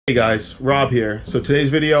Hey guys, Rob here. So today's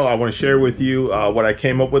video, I want to share with you what I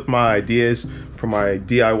came up with, my ideas for my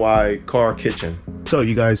DIY car kitchen. So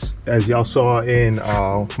you guys, as y'all saw in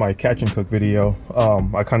my catch and cook video,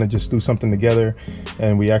 I kind of just threw something together,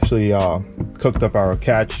 and we actually cooked up our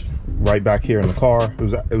catch right back here in the car.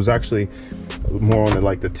 It was actually more on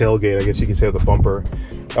the tailgate, I guess you can say, of the bumper.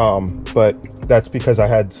 But that's because I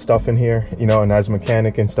had stuff in here, you know, and as a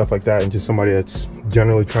mechanic and stuff like that, and just somebody that's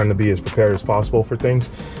generally trying to be as prepared as possible for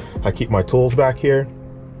things, I keep my tools back here,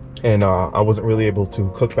 and I wasn't really able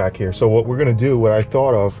to cook back here. So what we're gonna do, what I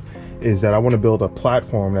thought of, is that I want to build a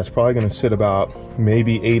platform that's probably going to sit about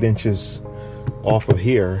maybe 8 inches off of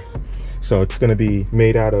here. So it's going to be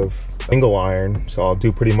made out of angle iron. So I'll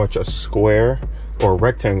do pretty much a square, or a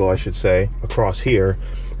rectangle I should say, across here,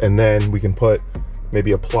 and then we can put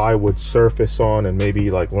maybe a plywood surface on, and maybe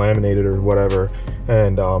like laminate it or whatever,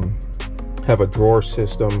 and have a drawer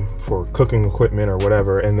system for cooking equipment or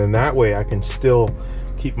whatever. And then that way I can still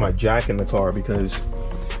keep my jack in the car, because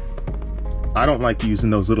I don't like using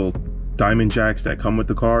those little diamond jacks that come with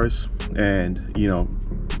the cars. And you know,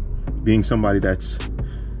 being somebody that's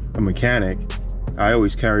a mechanic, I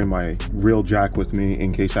always carry my real jack with me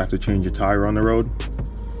in case I have to change a tire on the road.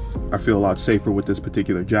 I feel a lot safer with this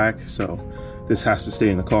particular jack, so this has to stay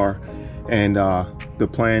in the car. And the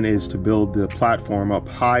plan is to build the platform up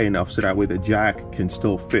high enough so that way the jack can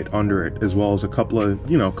still fit under it, as well as a couple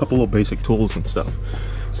of basic tools and stuff.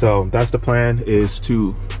 So that's the plan, is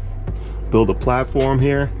to build a platform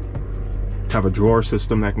here, have a drawer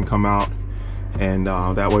system that can come out, and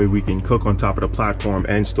that way we can cook on top of the platform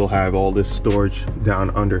and still have all this storage down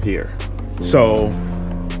under here. So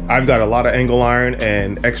I've got a lot of angle iron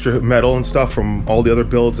and extra metal and stuff from all the other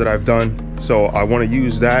builds that I've done. So I want to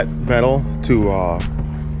use that metal to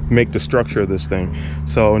make the structure of this thing.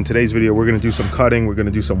 So in today's video, we're going to do some cutting, we're going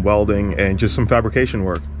to do some welding, and just some fabrication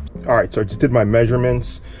work. All right, so I just did my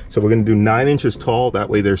measurements. So we're going to do 9 inches tall. That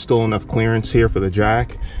way there's still enough clearance here for the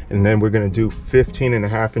jack. And then we're going to do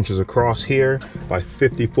 15.5 inches across here by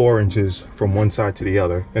 54 inches from one side to the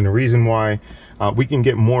other. And the reason why, we can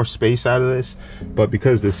get more space out of this, but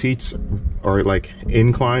because the seats are like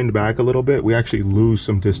inclined back a little bit, we actually lose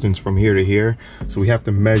some distance from here to here. So we have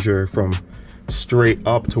to measure from straight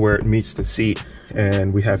up to where it meets the seat,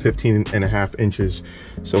 and we have 15.5 inches.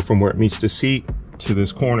 So from where it meets the seat to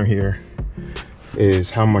this corner here is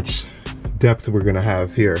how much depth we're gonna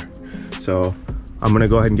have here. So I'm gonna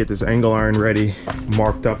go ahead and get this angle iron ready,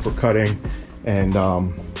 marked up for cutting, and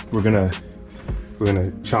we're gonna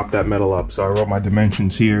chop that metal up. So I wrote my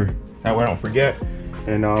dimensions here, that way I don't forget.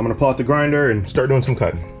 And I'm gonna pull out the grinder and start doing some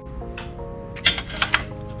cutting.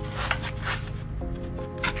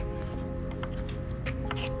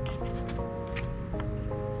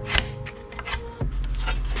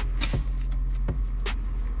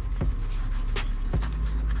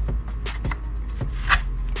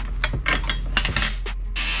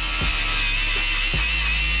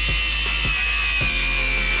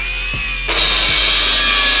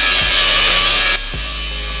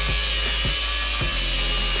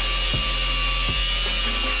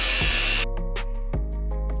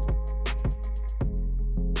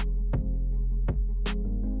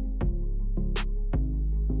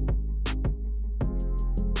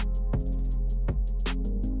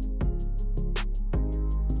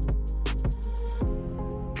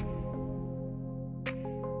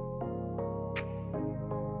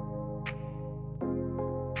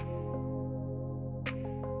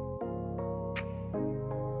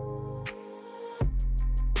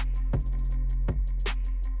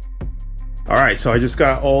 All right, so I just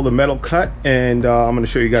got all the metal cut, and I'm gonna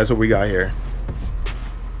show you guys what we got here.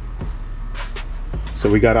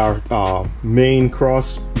 So we got our main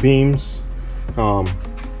cross beams.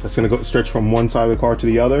 That's gonna go stretch from one side of the car to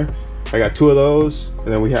the other. I got 2 of those, and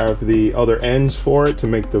then we have the other ends for it to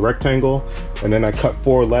make the rectangle. And then I cut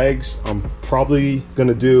 4 legs. I'm probably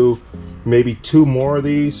gonna do maybe 2 more of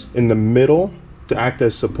these in the middle to act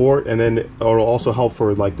as support, and then it'll also help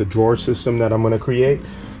for like the drawer system that I'm gonna create.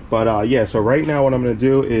 But yeah, so right now what I'm gonna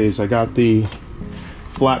do is I got the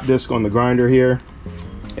flap disc on the grinder here,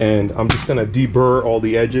 and I'm just gonna deburr all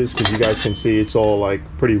the edges, because you guys can see it's all like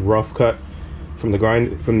pretty rough cut from the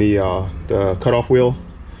the cutoff wheel.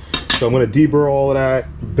 So I'm gonna deburr all of that,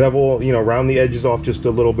 bevel, you know, round the edges off just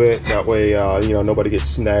a little bit. That way, you know, nobody gets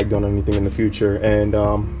snagged on anything in the future. And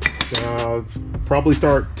probably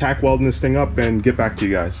start tack welding this thing up and get back to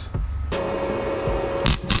you guys.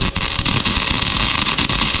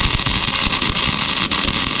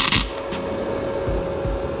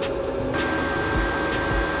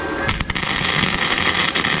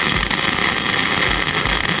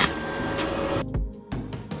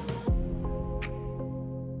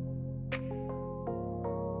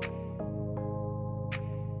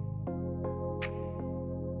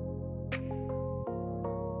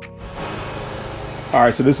 All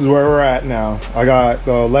right, so this is where we're at now. I got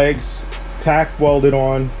the legs tack welded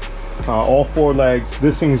on, all 4 legs.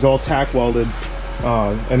 This thing is all tack welded.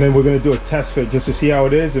 And then we're gonna do a test fit just to see how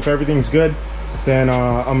it is. If everything's good, then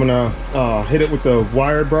I'm gonna hit it with the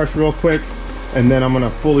wire brush real quick, and then I'm gonna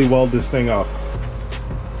fully weld this thing up.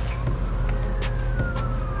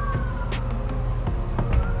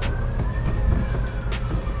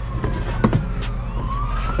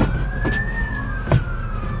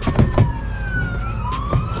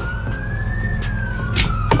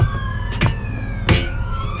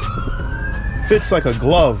 Fits like a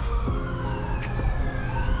glove.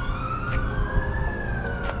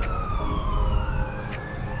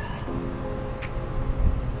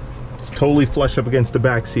 It's totally flush up against the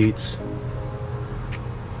back seats.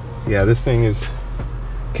 Yeah, this thing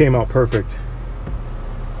came out perfect.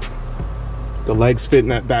 The legs fit in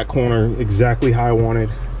that back corner exactly how I wanted.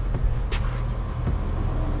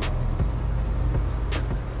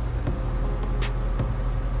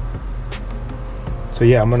 So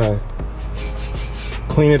yeah, I'm gonna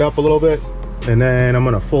clean it up a little bit, and then I'm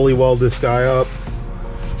gonna fully weld this guy up,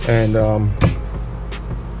 and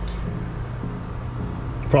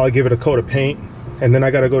probably give it a coat of paint, and then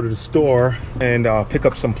I gotta go to the store and pick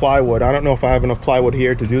up some plywood. I don't know if I have enough plywood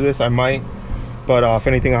here to do this. I might, but if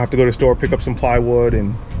anything, I have to go to the store, pick up some plywood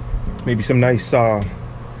and maybe some nice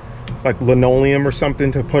like linoleum or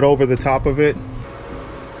something to put over the top of it.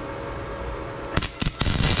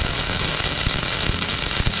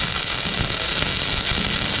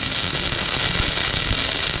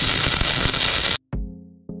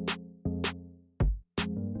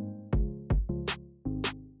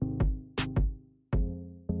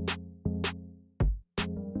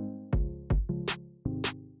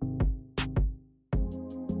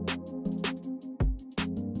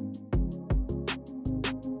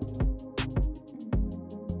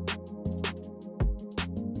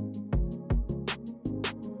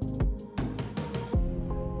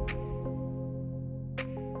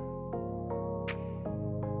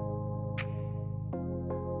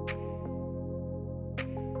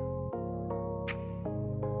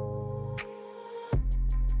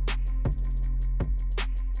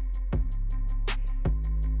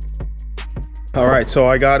 All right, so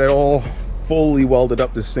I got it all fully welded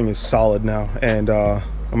up. This thing is solid now, and I'm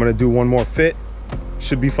gonna do one more fit.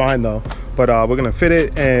 Should be fine though, but we're gonna fit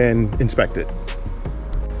it and inspect it.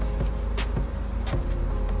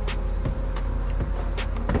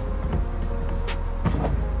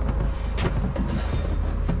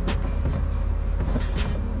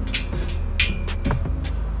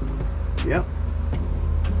 Yep.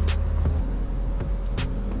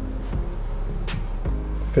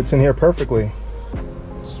 Fits in here perfectly.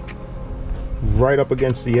 Right up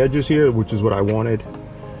against the edges here, which is what I wanted.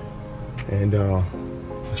 And I'll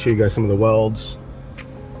show you guys some of the welds.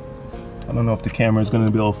 I don't know if the camera is going to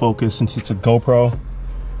be able to focus since it's a GoPro.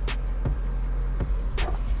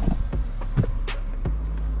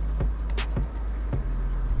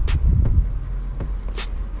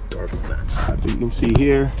 Start on that side, but you can see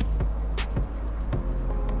here.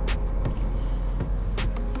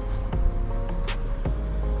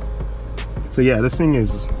 So yeah, this thing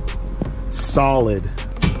is solid.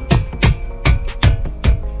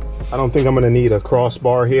 I don't think I'm gonna need a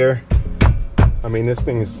crossbar here. I mean, this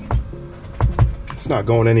thing it's not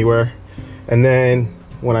going anywhere. And then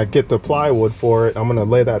when I get the plywood for it, I'm gonna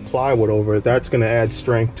lay that plywood over it. That's gonna add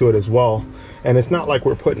strength to it as well. And it's not like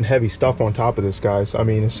we're putting heavy stuff on top of this, guys. I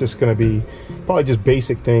mean, it's just gonna be probably just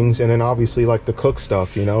basic things, and then obviously like the cook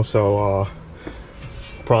stuff, you know. So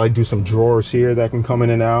probably do some drawers here that can come in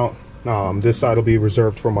and out. This side will be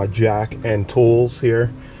reserved for my jack and tools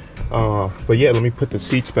here. But yeah, let me put the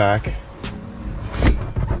seats back.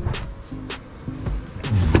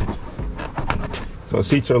 So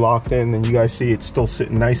seats are locked in, and you guys see it's still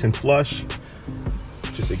sitting nice and flush.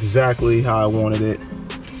 Just exactly how I wanted it.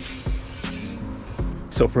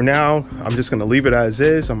 So for now, I'm just gonna leave it as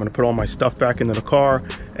is. I'm gonna put all my stuff back into the car,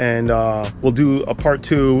 and we'll do a part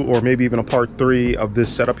 2 or maybe even a part 3 of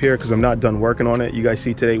this setup here, because I'm not done working on it. You guys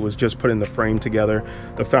see today was just putting the frame together,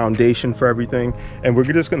 the foundation for everything, and we're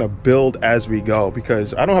just gonna build as we go,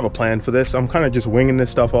 because I don't have a plan for this. I'm kind of just winging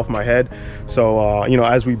this stuff off my head. So you know,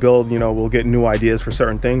 as we build, you know, we'll get new ideas for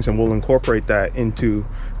certain things, and we'll incorporate that into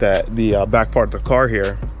the back part of the car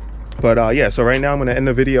here. But yeah, so right now I'm gonna end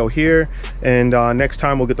the video here, and next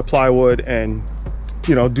time we'll get the plywood and,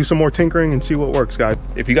 you know, do some more tinkering and see what works, guys.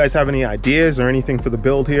 If you guys have any ideas or anything for the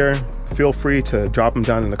build here, feel free to drop them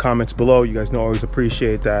down in the comments below. You guys know I always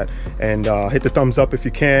appreciate that. And hit the thumbs up if you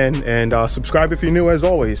can, and subscribe if you're new, as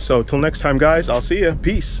always. So till next time, guys, I'll see you.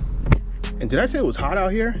 Peace. And did I say it was hot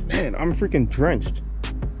out here? Man, I'm freaking drenched.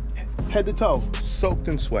 Head to toe, soaked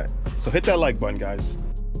in sweat. So hit that like button, guys.